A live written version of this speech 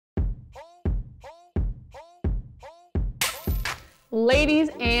Ladies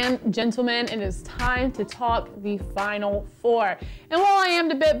and gentlemen, it is time to talk the Final Four. And while I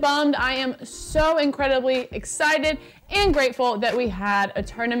am a bit bummed, I am so incredibly excited and grateful that we had a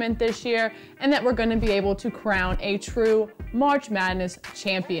tournament this year and that we're going to be able to crown a true March Madness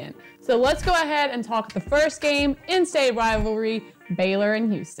champion. So let's go ahead and talk the first game, in-state rivalry, Baylor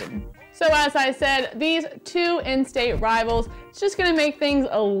and Houston. So as I said, these two in-state rivals, it's just going to make things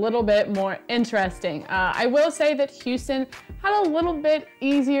a little bit more interesting. I will say that Houston had a little bit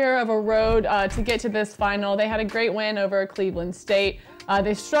easier of a road to get to this final. They had a great win over Cleveland State.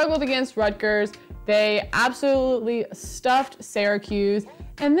 They struggled against Rutgers. They absolutely stuffed Syracuse.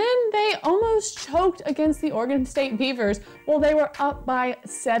 And then they almost choked against the Oregon State Beavers while they were up by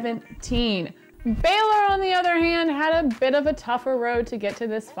 17. Baylor, on the other hand, had a bit of a tougher road to get to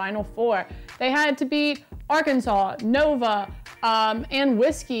this Final Four. They had to beat Arkansas, Nova, and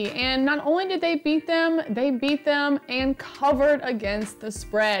Whiskey. And not only did they beat them and covered against the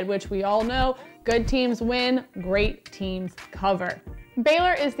spread, which we all know, good teams win, great teams cover.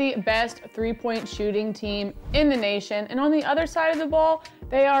 Baylor is the best three-point shooting team in the nation. And on the other side of the ball,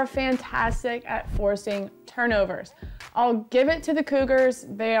 they are fantastic at forcing turnovers. I'll give it to the Cougars.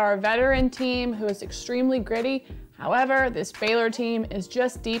 They are a veteran team who is extremely gritty. However, this Baylor team is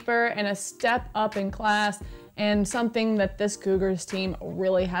just deeper and a step up in class, and something that this Cougars team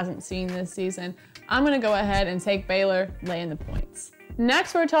really hasn't seen this season. I'm gonna go ahead and take Baylor laying the points.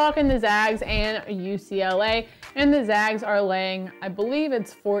 Next, we're talking the Zags and UCLA, and the Zags are laying, I believe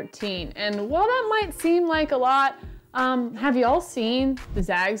it's 14. And while that might seem like a lot, have y'all seen the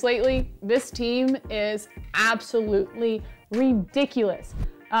Zags lately? This team is absolutely ridiculous.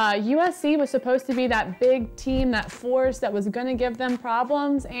 USC was supposed to be that big team, that force that was going to give them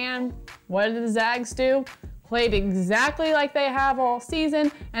problems, and what did the Zags do? Played exactly like they have all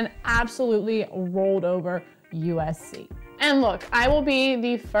season and absolutely rolled over USC. And look, I will be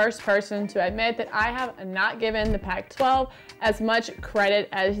the first person to admit that I have not given the Pac-12 as much credit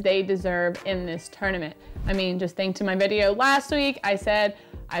as they deserve in this tournament. I mean, just think to my video last week. I said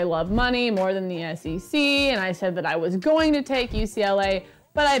I love money more than the SEC, and I said that I was going to take UCLA,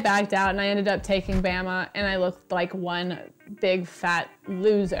 but I backed out and I ended up taking Bama, and I looked like one big fat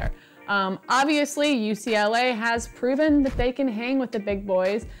loser. Obviously, UCLA has proven that they can hang with the big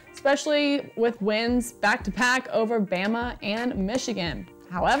boys, especially with wins back-to-back over Bama and Michigan.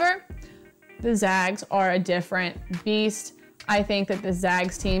 However, the Zags are a different beast. I think that the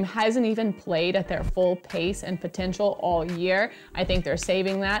Zags team hasn't even played at their full pace and potential all year. I think they're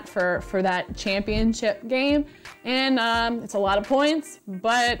saving that for that championship game. And it's a lot of points,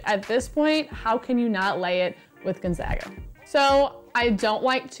 but at this point, how can you not lay it with Gonzaga? So I don't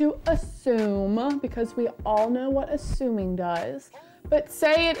like to assume, because we all know what assuming does, but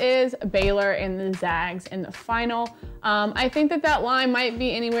say it is Baylor and the Zags in the final. I think that line might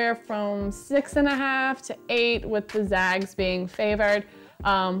be anywhere from 6.5 to 8, with the Zags being favored.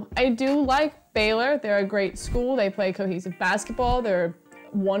 I do like Baylor. They're a great school. They play cohesive basketball. They're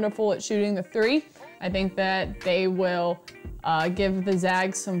wonderful at shooting the three. I think that they will give the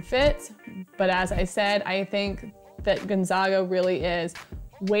Zags some fits. But as I said, I think that Gonzaga really is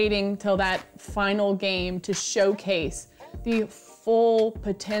waiting till that final game to showcase the full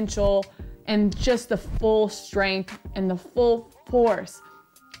potential and just the full strength and the full force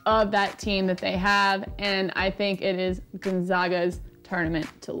of that team that they have. And I think it is Gonzaga's tournament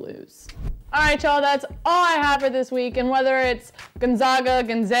to lose. All right, y'all, that's all I have for this week. And whether it's Gonzaga,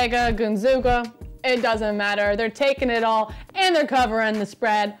 it doesn't matter. They're taking it all and they're covering the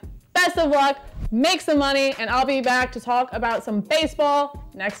spread. Best of luck, make some money, and I'll be back to talk about some baseball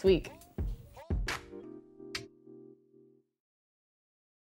next week.